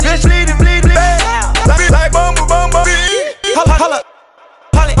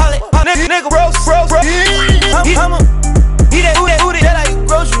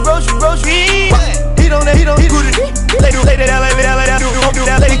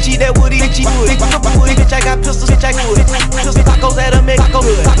that woody, bitch, bitch, I got pistols, bitch, I got wood. Pistols, tacos at a Mexico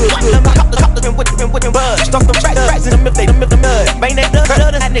hood. Cop the with them bud. Stuff them tracks in the mud. Bang that dust,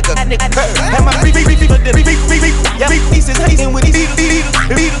 that nigga hurt. Have my beef, yeah, pieces hating with these beaters.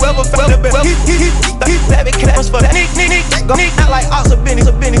 Whoever fell the best, he savage cameras for that nigga. Go out like ox, a Benny.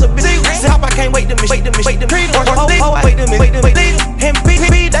 See how I can't wait to me. Wait to me. Him beat,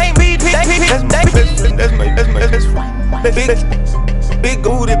 they beat. That's my big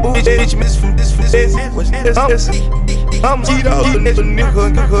booty, bitch, miss from this. I'm cheat all the nigga.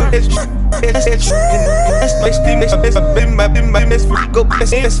 That's my best friend. Go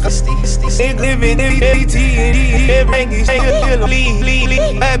best living in everything.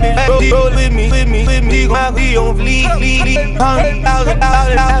 Roll with me. We on fleek.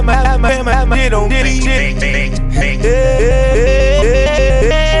 $100,000. Get on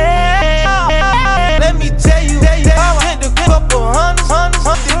let me tell you, I went to couple hundreds.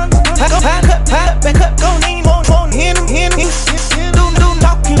 Cut, go need more, hit him. Do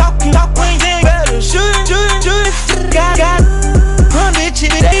talk when you ain't better. Shoot. Got hundred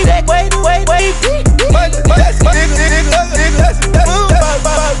chicks, they wait.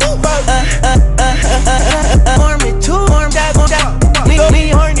 Army two, me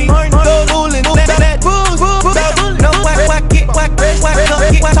horny, bullin', that bull. No, why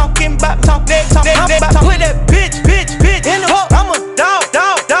talking about talk that. Put that bitch in the hole. I'm a dog.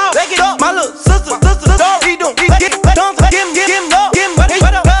 Take it up, my little sister. He don't get dumb. Give him love. Here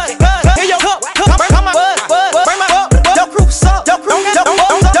your cup. Come my bring my cup. Your crew suck.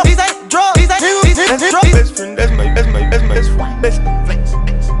 These ain't drugs. That's drugs. That's my best friend.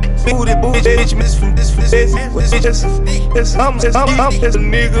 Booty, bitch, miss from this. I'm just a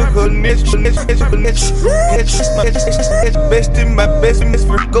nigga, best in my best, miss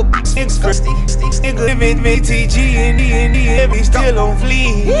for go nigga living VTG and every still on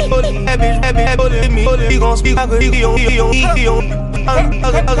flee. Happy me, he gon' speak, he on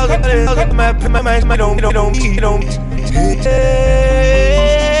my mind, don't